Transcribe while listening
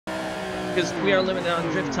because we are limited on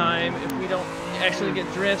drift time. If we don't actually get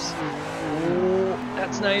drifts, oh,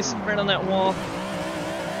 that's nice, right on that wall.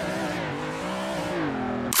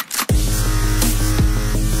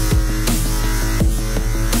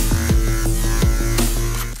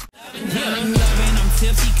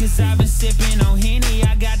 Cause I've been sipping on Henny.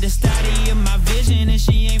 I got the study of my vision, and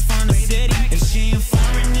she ain't from the city. And she ain't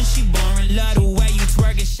foreign, and she boring. Love the way you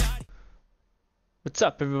twerk it, shot. What's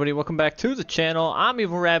up, everybody? Welcome back to the channel. I'm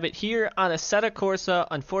WeRabbitz here on Assetto Corsa.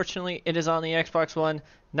 Unfortunately, it is on the Xbox One,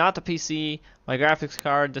 not the PC. My graphics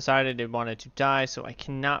card decided it wanted to die, so I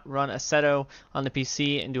cannot run Assetto on the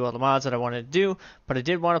PC and do all the mods that I wanted to do. But I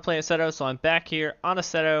did want to play Assetto, so I'm back here on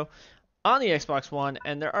Assetto on the Xbox One,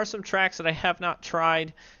 and there are some tracks that I have not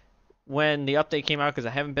tried when the update came out because I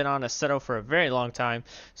haven't been on Assetto for a very long time.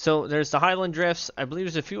 So there's the Highland Drifts. I believe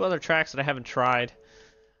there's a few other tracks that I haven't tried.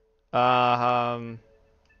 So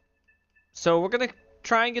we're gonna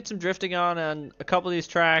try and get some drifting on a couple of these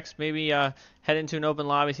tracks. Maybe head into an open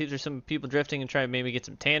lobby, see if there's some people drifting, and try and maybe get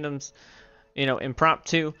some tandems, you know,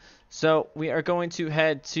 impromptu. So we are going to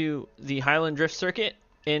head to the Highland Drift circuit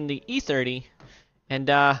in the E30, and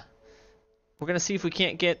we're going to see if we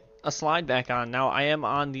can't get a slide back on. Now, I am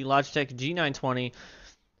on the Logitech G920,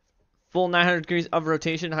 full 900 degrees of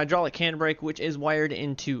rotation, hydraulic handbrake, which is wired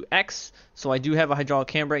into X. So I do have a hydraulic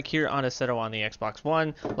handbrake here on Assetto on the Xbox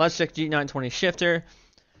One. Logitech G920 shifter,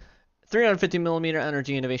 350mm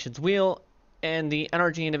Energy Innovations wheel, and the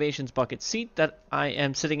Energy Innovations bucket seat that I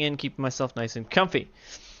am sitting in, keeping myself nice and comfy.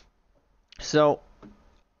 So,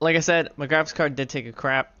 like I said, my graphics card did take a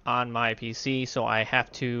crap on my PC, so I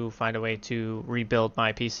have to find a way to rebuild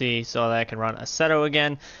my PC so that I can run Assetto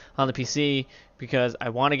again on the PC, because I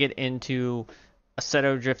want to get into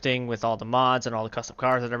Assetto drifting with all the mods and all the custom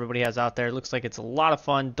cars that everybody has out there. It looks like it's a lot of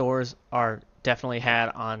fun. Doors are definitely had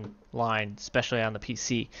online, especially on the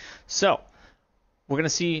PC. So, we're going to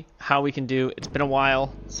see how we can do. It's been a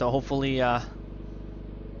while, so hopefully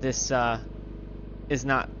this is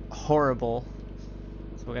not horrible.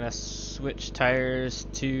 So we're gonna switch tires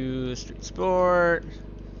to Street Sport.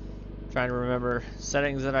 Trying to remember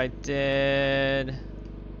settings that I did.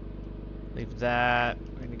 Leave that.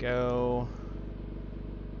 We're gonna go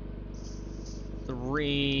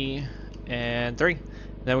 3 and 3.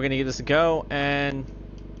 Then we're gonna give this a go and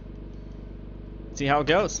see how it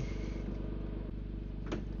goes.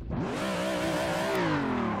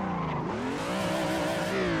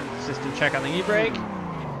 System check on the e-brake.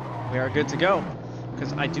 We are good to go,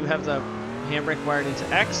 because I do have the handbrake wired into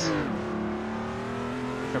X.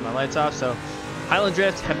 Turn my lights off. So Highland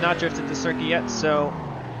Drift, have not drifted this circuit yet, so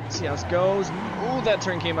let's see how this goes. Ooh, that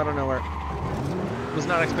turn came out of nowhere. Was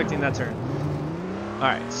not expecting that turn.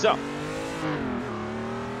 Alright, so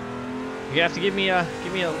you have to give me a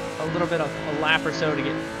little bit of a lap or so to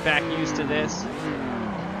get back used to this.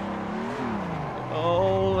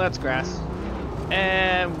 Oh, that's grass.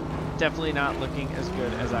 And definitely not looking as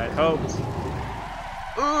good as I'd hoped.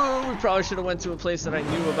 Ooh, we probably should have went to a place that I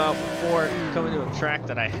knew about before coming to a track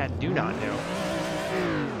that I do not know.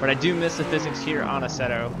 But I do miss the physics here on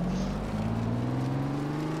Assetto.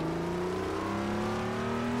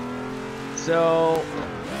 So,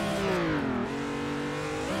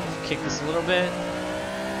 kick this a little bit.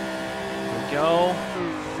 There we go. I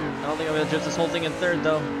don't think I'm gonna drift this whole thing in third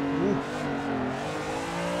though. Ooh.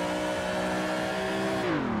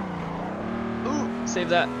 Save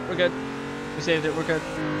that. We're good. We saved it. We're good.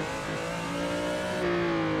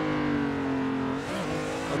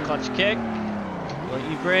 Little clutch kick.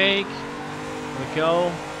 Little e-brake. There we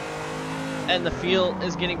go. And the feel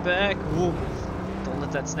is getting back. Woo. Don't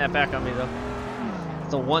let that snap back on me though.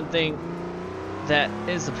 The one thing that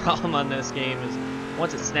is the problem on this game is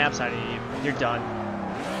once it snaps out of you, you're done.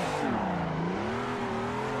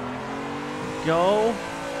 Go.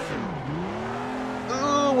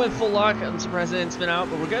 Ooh, went full lock. I'm surprised I didn't spin out,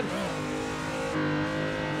 but we're good.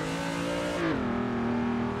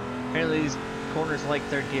 Apparently these corners like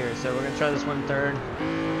third gear, so we're gonna try this one third.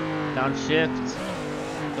 Downshift.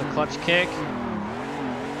 The clutch kick.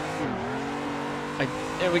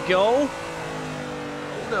 There we go. Oh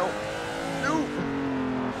no. No.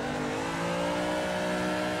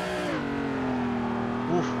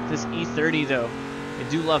 Oof, this E30 though. I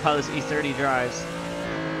do love how this E30 drives.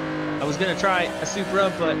 I was gonna try a Supra,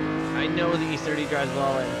 but I know the E30 drives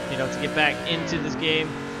well, and you know, to get back into this game,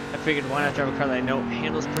 I figured why not drive a car that I know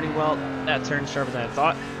handles pretty well. That turn's sharper than I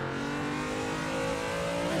thought.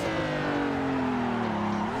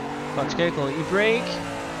 Clutch kick, little e-brake.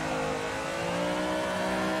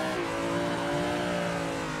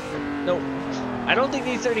 Nope. I don't think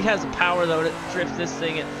the E30 has the power though to drift this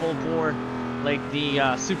thing at full bore. like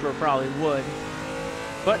the Supra probably would.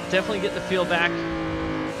 But definitely get the feel back.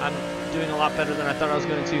 I'm doing a lot better than I thought I was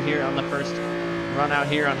going to here on the first run out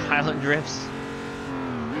here on Highland Drifts.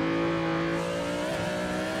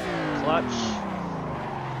 Clutch.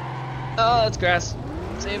 Oh, that's grass.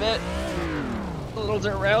 Save it. A little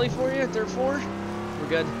dirt rally for you, dirt 4. We're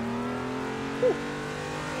good. Whew.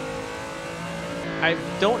 I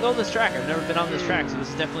don't know this track. I've never been on this track, so this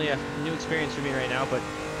is definitely a new experience for me right now, but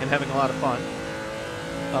I'm having a lot of fun.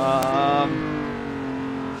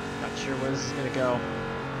 Not sure where this is gonna go.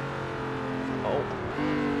 Oh,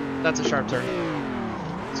 that's a sharp turn.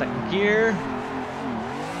 Second gear.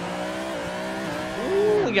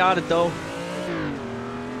 Ooh, we got it though.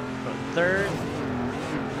 From third. A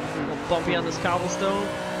little bumpy on this cobblestone.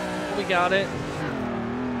 We got it.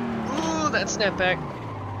 Ooh, that snapback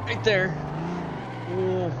right there.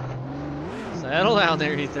 Ooh. Settle down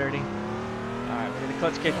there, E30. Alright, we're gonna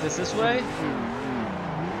clutch kick this way.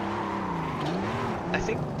 I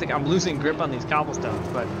think I'm losing grip on these cobblestones,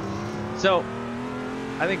 but so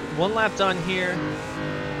I think one lap done here.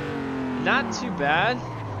 Not too bad.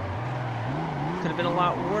 Could have been a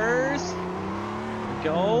lot worse. There we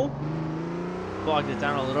go. Bogged it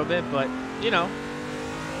down a little bit, but you know.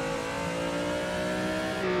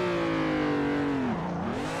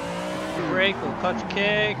 Brake, little clutch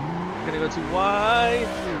kick. Gonna go too wide.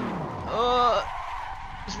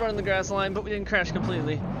 Just running the grass line, but we didn't crash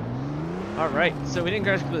completely. Alright, so we didn't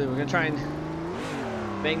crash completely. We're gonna try and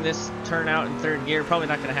bang this turn out in third gear. Probably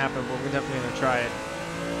not gonna happen, but we're definitely gonna try it.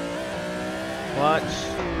 Clutch.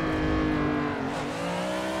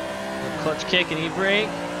 Little clutch kick and e-brake.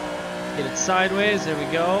 Get it sideways. There we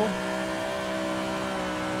go.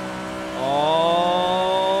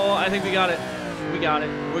 Oh, I think we got it. We got it.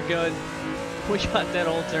 We're good. We got that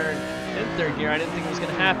whole turn in third gear. I didn't think it was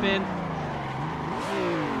gonna happen.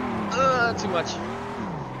 Too much.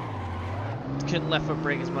 Couldn't left foot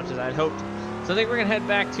brake as much as I'd hoped. So I think we're gonna head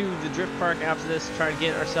back to the drift park after this, try to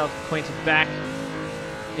get ourselves acquainted back,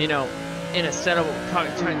 you know, in a setup. We'll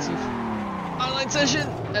probably try and see online session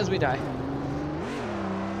as we die.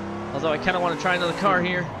 Although I kind of want to try another car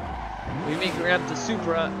here. We may grab the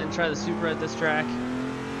Supra and try the Supra at this track,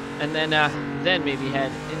 and then maybe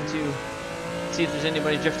head into see if there's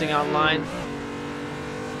anybody drifting online.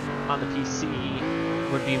 On the PC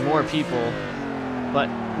would be more people, but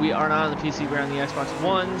we are not on the PC. We're on the Xbox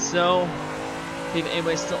One, so if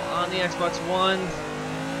anybody's still on the Xbox One,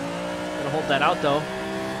 gonna hold that out though.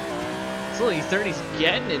 This little E30's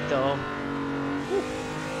getting it though. Whew.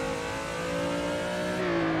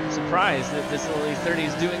 I'm surprised that this little E30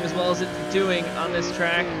 is doing as well as it's doing on this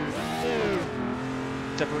track.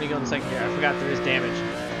 Except for when you go in the second gear. I forgot there is damage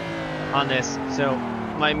on this, so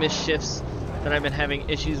my missed shifts that I've been having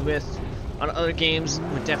issues with on other games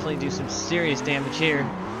would definitely do some serious damage here.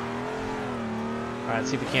 Alright, let's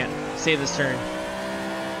see if we can't save this turn.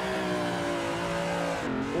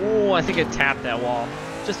 Oh, I think I tapped that wall.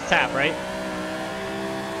 Just a tap, right?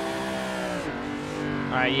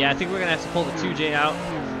 Alright, yeah, I think we're gonna have to pull the 2J out.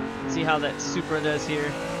 See how that Supra does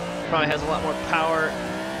here. Probably has a lot more power.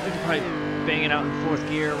 We could probably bang it out in fourth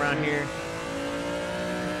gear around here.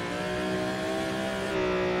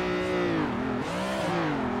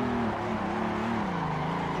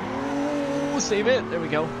 Save it. There we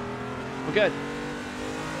go. We're good.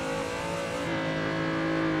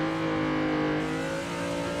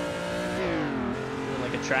 Doing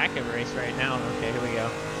like a track race right now. Okay, here we go.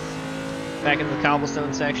 Back into the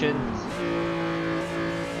cobblestone section.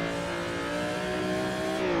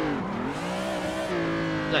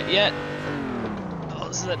 Not yet. Oh,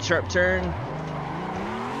 this is that sharp turn.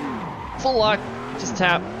 Full lock. Just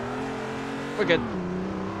tap. We're good.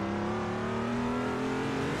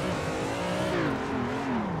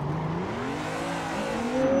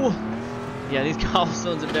 Yeah, these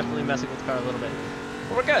cobblestones are definitely messing with the car a little bit.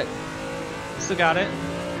 But we're good. Still got it.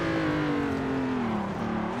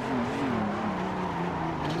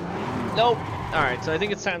 Nope. Alright, so I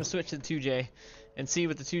think it's time to switch to the 2J and see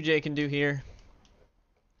what the 2J can do here.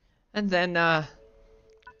 And then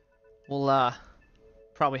we'll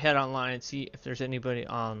probably head online and see if there's anybody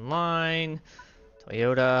online.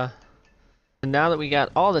 Toyota. And now that we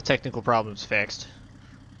got all the technical problems fixed,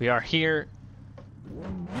 we are here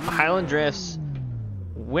Highland Drifts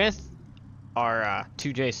with our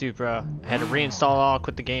 2J Supra. I had to reinstall it all,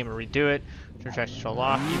 quit the game, and redo it. Turn traction control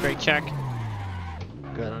off, e-brake check.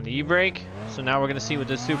 Good on the e-brake. So now we're gonna see what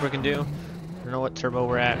this Supra can do. I don't know what turbo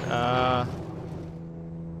we're at.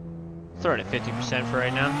 Throw it at 50% for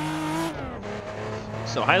right now.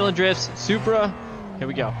 So Highland Drifts, Supra. Here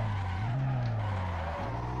we go.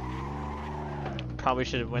 Probably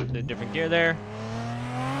should have went into a different gear there.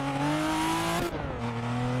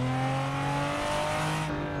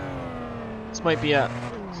 This might be a...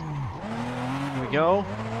 Here we go.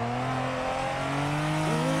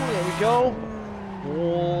 Ooh, there we go.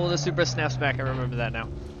 Oh, the Supra snaps back. I remember that now.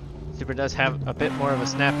 Supra does have a bit more of a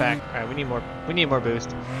snapback. All right, we need more. We need more boost.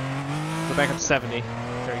 Go back up to 70.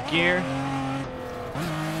 Third gear.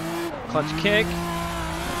 Clutch kick.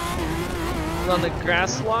 On the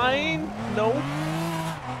grass line. No.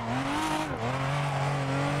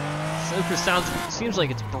 Supra seems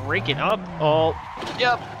like it's breaking up. Oh,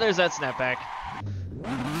 yep. There's that snapback.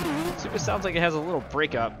 Supra sounds like it has a little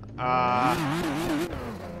breakup.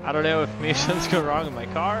 I don't know if maybe something's going wrong in my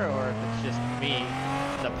car or if it's just me,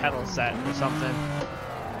 the pedal set or something.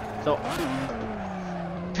 So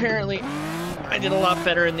apparently I did a lot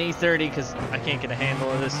better in the E30 because I can't get a handle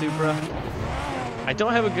of this Supra. I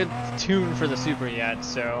don't have a good tune for the Supra yet,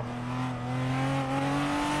 so.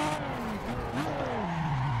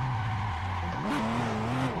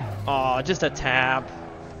 Oh, just a tap.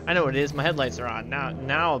 I know what it is. My headlights are on.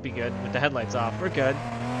 Now I'll be good with the headlights off. We're good.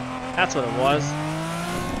 That's what it was.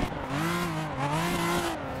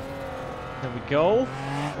 There we go.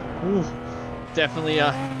 Ooh, definitely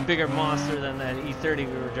a bigger monster than that E30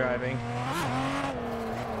 we were driving.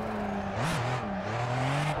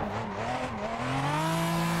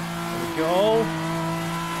 There we go.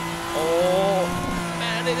 Oh,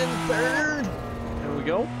 man, it in third. There we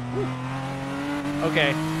go. Ooh.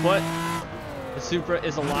 Okay, but the Supra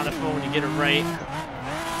is a lot of fun when you get it right.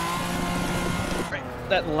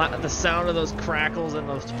 The sound of those crackles and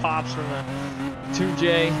those pops from the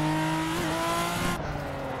 2J.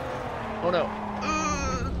 Oh no.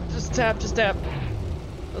 Just tap, just tap.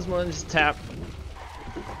 That was more than just tap.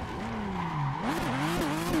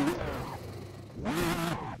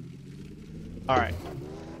 Alright.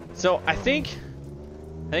 So I think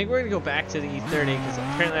we're gonna go back to the E30 because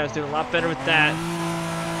apparently I was doing a lot better with that.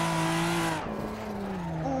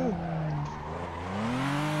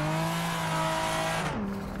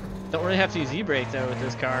 Don't really have to use e-brake though with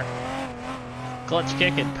this car. Clutch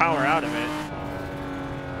kick and power out of it.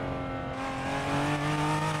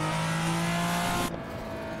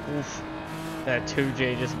 Oof. That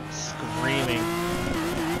 2J just screaming.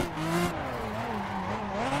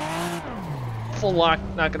 Full lock,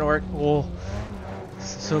 not gonna work. Oh.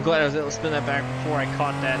 So glad I was able to spin that back before I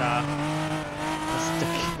caught that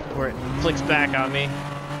stick where it flicks back on me.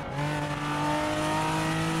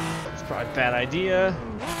 It's probably a bad idea.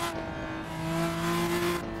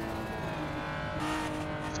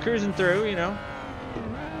 It's cruising through, you know.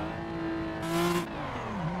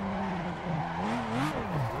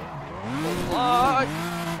 Full lock.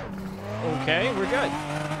 Okay, we're good.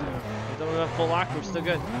 We don't have full lock, we're still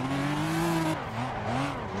good.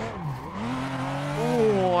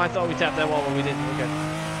 Oh, I thought we tapped that wall, but we didn't. We're good.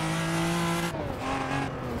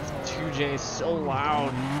 2J is so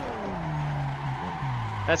loud.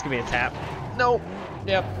 That's gonna be a tap. Nope.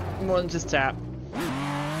 Yep. More than just tap.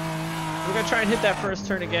 We're gonna try and hit that first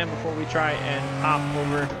turn again before we try and hop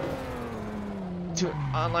over to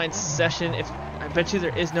an online session. I bet you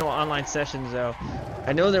there is no online sessions though.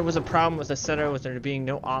 I know there was a problem with Assetto with there being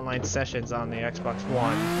no online sessions on the Xbox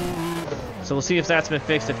One. So we'll see if that's been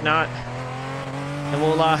fixed. If not, and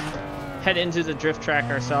we'll head into the drift track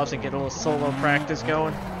ourselves and get a little solo practice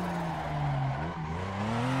going.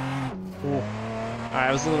 Ooh. Alright,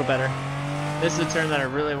 I was a little better. This is a turn that I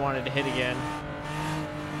really wanted to hit again.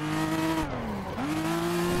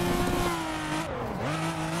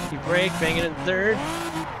 Keep brake, bang it in third.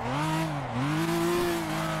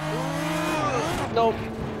 Nope,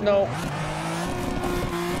 no.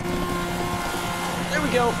 There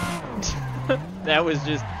we go. That was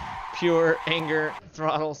just pure anger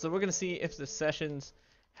throttle. So we're gonna see if the sessions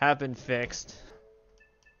have been fixed.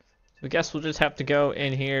 I guess we'll just have to go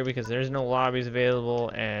in here because there's no lobbies available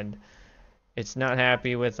and it's not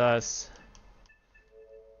happy with us.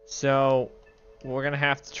 So we're gonna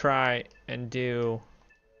have to try and do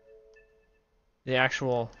the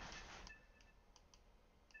actual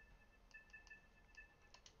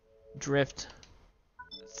drift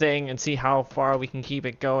thing and see how far we can keep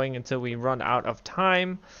it going until we run out of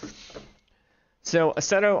time. So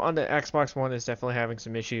Assetto on the Xbox One is definitely having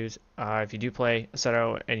some issues. If you do play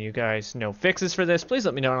Assetto and you guys know fixes for this, please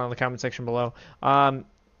let me know in the comment section below.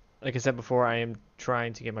 Like I said before, I am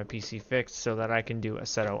trying to get my PC fixed so that I can do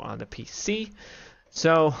Assetto on the PC.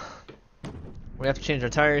 So we have to change our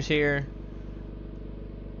tires here.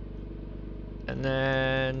 And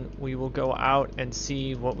then we will go out and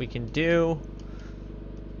see what we can do.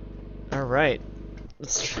 Alright.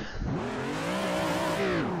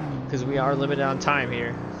 because we are limited on time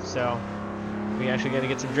here. So we actually got to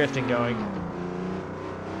get some drifting going.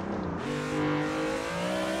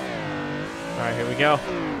 All right, here we go.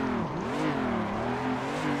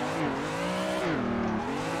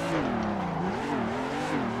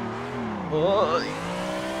 Oh.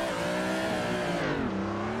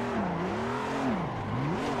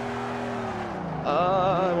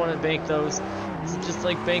 I want to bank those. It's just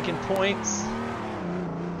like banking points. There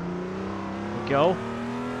we go.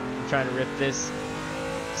 I'm trying to rip this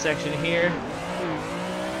section here.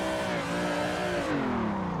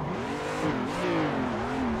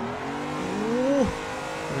 Ooh.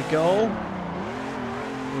 Here we go.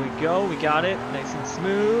 Here we go. We got it. Nice and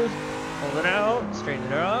smooth. Hold it out. Straighten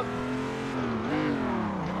it up.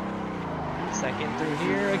 Second through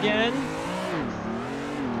here again.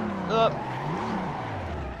 Up.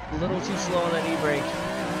 A little too slow on that e-brake.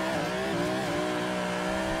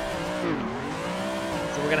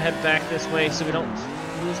 So we're gonna head back this way so we don't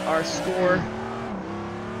lose our score.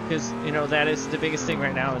 Because, you know, that is the biggest thing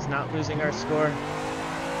right now, is not losing our score. There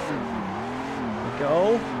we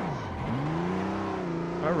go.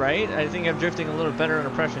 Alright, I think I'm drifting a little better under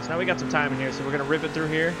pressure. So now we got some time in here, so we're gonna rip it through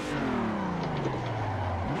here.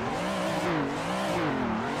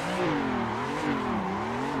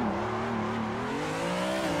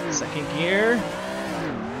 Second gear.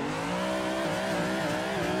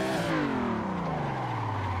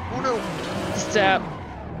 Oh no! This tap.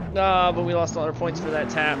 Ah, but we lost all our points for that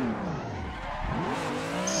tap.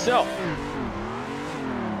 So,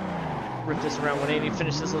 rip this around 180,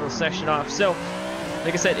 finish this little section off. So,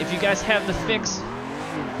 like I said, if you guys have the fix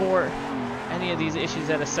for any of these issues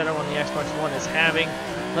that Assetto on the Xbox One is having,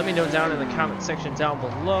 let me know down in the comment section down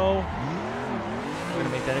below. We're gonna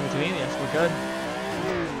make that in between. Yes, we're good.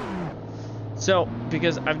 So,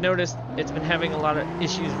 because I've noticed it's been having a lot of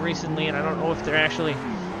issues recently, and I don't know if they're actually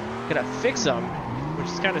gonna fix them, which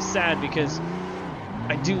is kind of sad because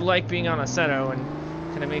I do like being on Assetto, and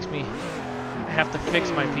kind of makes me have to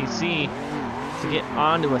fix my PC to get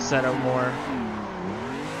onto Assetto more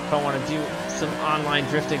if I want to do some online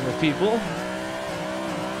drifting with people.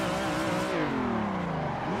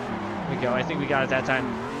 There we go. I think we got it that time.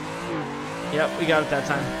 Yep, we got it that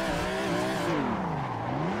time.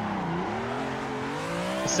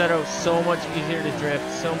 Assetto so much easier to drift,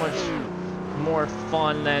 so much more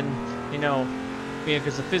fun than, you know,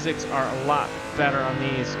 because the physics are a lot better on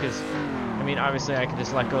these. Because, I mean, obviously I can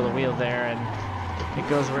just let go of the wheel there and it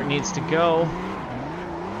goes where it needs to go,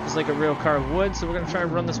 just like a real car would. So we're gonna try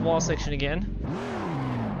and run this wall section again.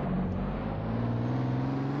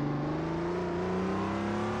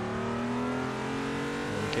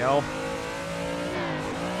 There we go.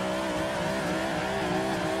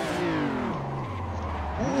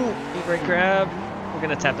 Ooh, e-brake grab. We're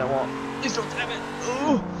gonna tap that wall. Please don't tap it.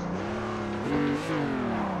 Ooh.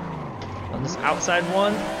 On this outside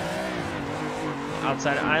one.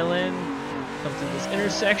 Outside island. Come through this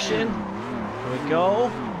intersection. There we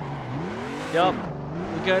go. Yup.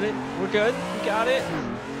 We got it. We're good. We got it.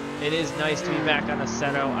 It is nice to be back on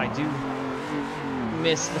Assetto. I do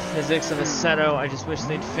miss the physics of Assetto. I just wish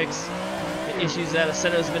they'd fix the issues that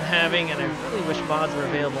Assetto's been having, and I really wish mods were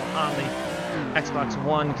available on the Xbox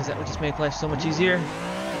One, because that would just make life so much easier.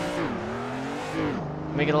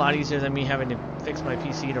 Make it a lot easier than me having to fix my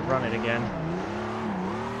PC to run it again.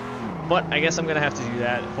 But I guess I'm gonna have to do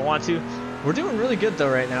that if I want to. We're doing really good though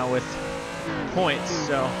right now with points,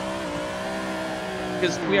 so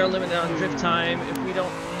because we are limited on drift time. If we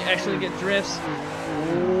don't actually get drifts,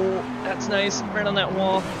 oh, that's nice, right on that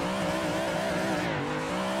wall.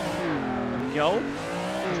 There we go.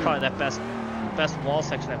 That's probably that best wall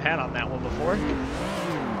section I've had on that one before.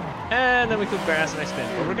 And then we clip grass and I spin,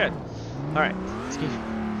 but we're good. Alright, let's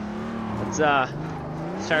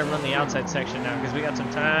try and run the outside section now, because we got some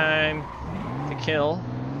time to kill.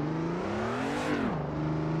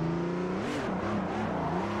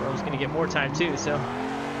 We're almost gonna get more time too, so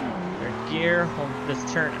third gear, hold this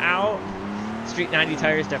turn out. Street 90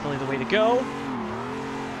 tires, definitely the way to go.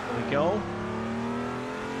 There we go.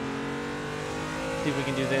 See if we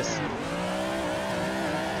can do this.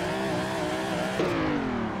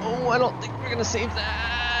 Oh, I don't think we're gonna save that.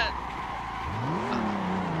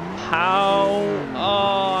 How? Oh,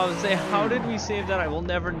 I would say, how did we save that? I will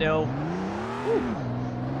never know. Whew.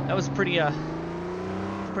 That was pretty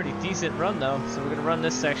decent run though. So we're gonna run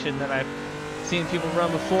this section that I've seen people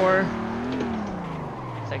run before.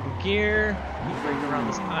 Second gear, brake around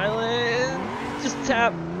this island. Just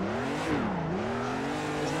tap.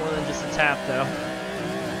 There's more than just a tap though.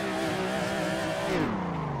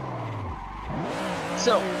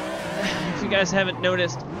 So, if you guys haven't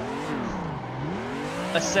noticed,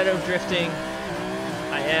 Assetto drifting.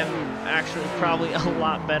 I am actually probably a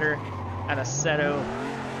lot better at Assetto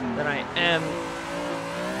than I am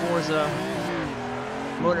Forza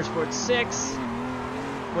Motorsport 6,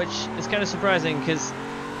 which is kind of surprising because,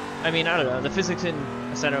 I mean, I don't know, the physics in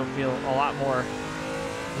Assetto feel a lot more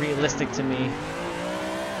realistic to me.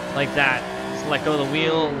 Like that. Just let go of the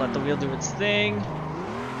wheel, let the wheel do its thing.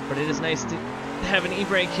 But it is nice to have an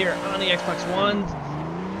e-brake here on the Xbox One.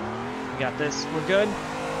 We got this, we're good.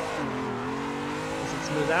 Let's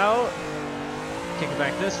smooth out. Kick it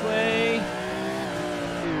back this way.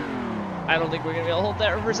 I don't think we're gonna be able to hold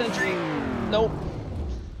that reverse entry. Nope.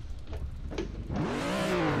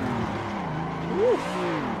 Woo.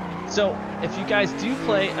 So, if you guys do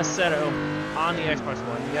play Assetto on the Xbox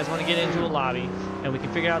One, you guys want to get into a lobby, and we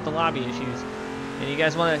can figure out the lobby issues, and you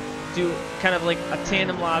guys want to do kind of like a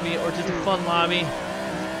tandem lobby or just a fun lobby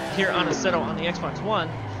here on Assetto on the Xbox One,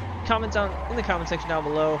 comment down in the comment section down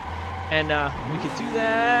below, and we could do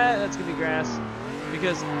that. That's gonna be grass,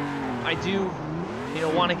 because I do, you know,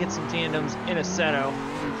 want to get some tandems in Assetto,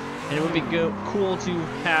 and it would be cool to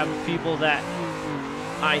have people that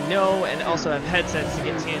I know and also have headsets to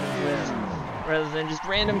get tandems with, rather than just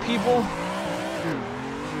random people.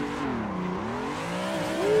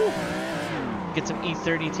 Woo. Get some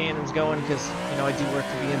E30 tandems going, because, you know, I do work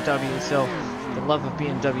for BMW, so the love of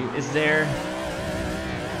BMW is there.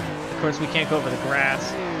 Of course, we can't go over the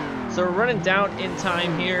grass. So we're running down in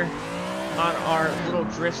time here on our little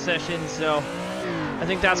drift session, so I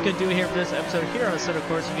think that's going to do it here for this episode here on Assetto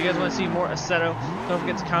Corsa. If you guys want to see more Assetto, don't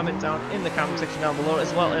forget to comment down in the comment section down below,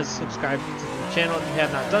 as well as subscribe to the channel if you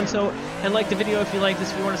have not done so, and like the video if you like this,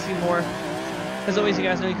 if you want to see more. As always, you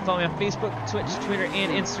guys know you can follow me on Facebook, Twitch, Twitter,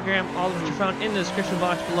 and Instagram, all of which are found in the description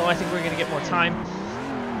box below. I think we're going to get more time,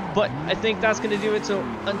 but I think that's going to do it. So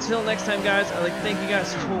until next time, guys, I'd like to thank you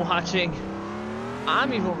guys for watching.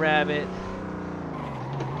 I'm Evil Rabbit,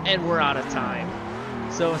 and we're out of time.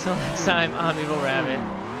 So until next time, I'm Evil Rabbit,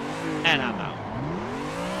 and I'm out.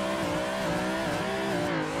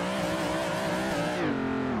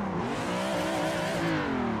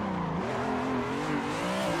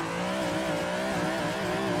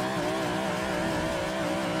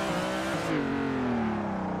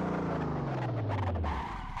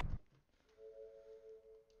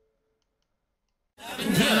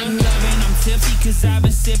 Tipsy cause I've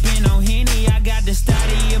been sipping on Henny. I got the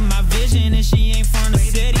study of my vision, and she ain't from the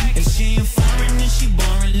city, and she ain't from